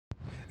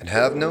and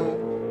have no,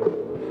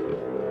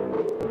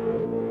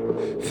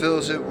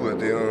 fills it with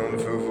the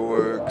unfruitful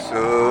works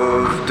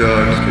of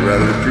darkness, but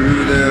rather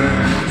reprove them.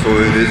 For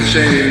it is a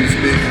shame to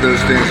speak those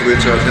things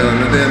which are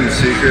done to them in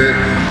secret,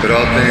 but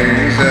all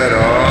things that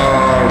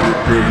are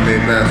reproved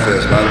made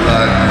manifest by the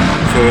light.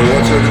 For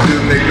whatsoever do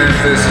make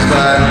manifest is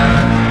light.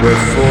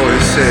 Wherefore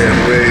he saith,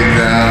 awake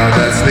thou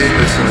that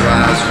sleepest, and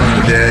rise from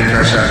the dead,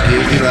 Christ shall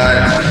give thee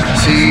light.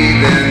 See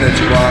then that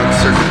you walk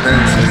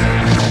circumspectly,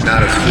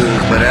 not as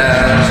fools, but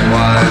as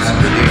wise,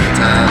 redeeming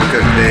time,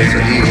 because the days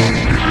are evil.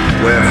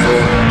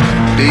 Wherefore,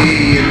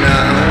 be ye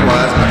not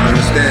unwise, but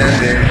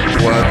understanding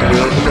what the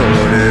will of the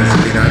Lord is.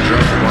 Be not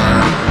drunk with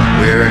wine,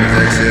 wherein is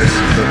excess,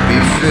 but be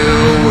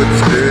filled with the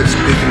Spirit,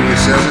 speaking to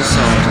yourselves in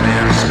songs and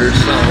hymns,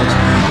 spiritual songs,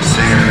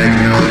 singing and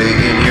making melody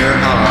in your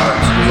heart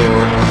to the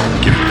Lord.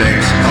 Give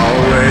thanks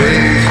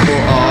always for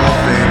all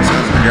things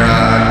unto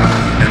God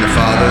and the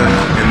Father,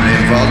 in the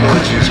name of our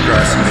Lord Jesus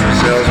Christ. Submit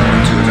yourselves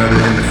one to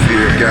another in the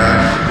fear of God.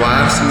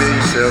 Wives, submit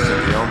yourselves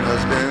unto your own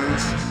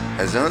husbands,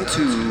 as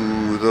unto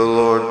the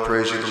Lord.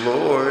 Praise you, the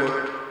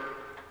Lord.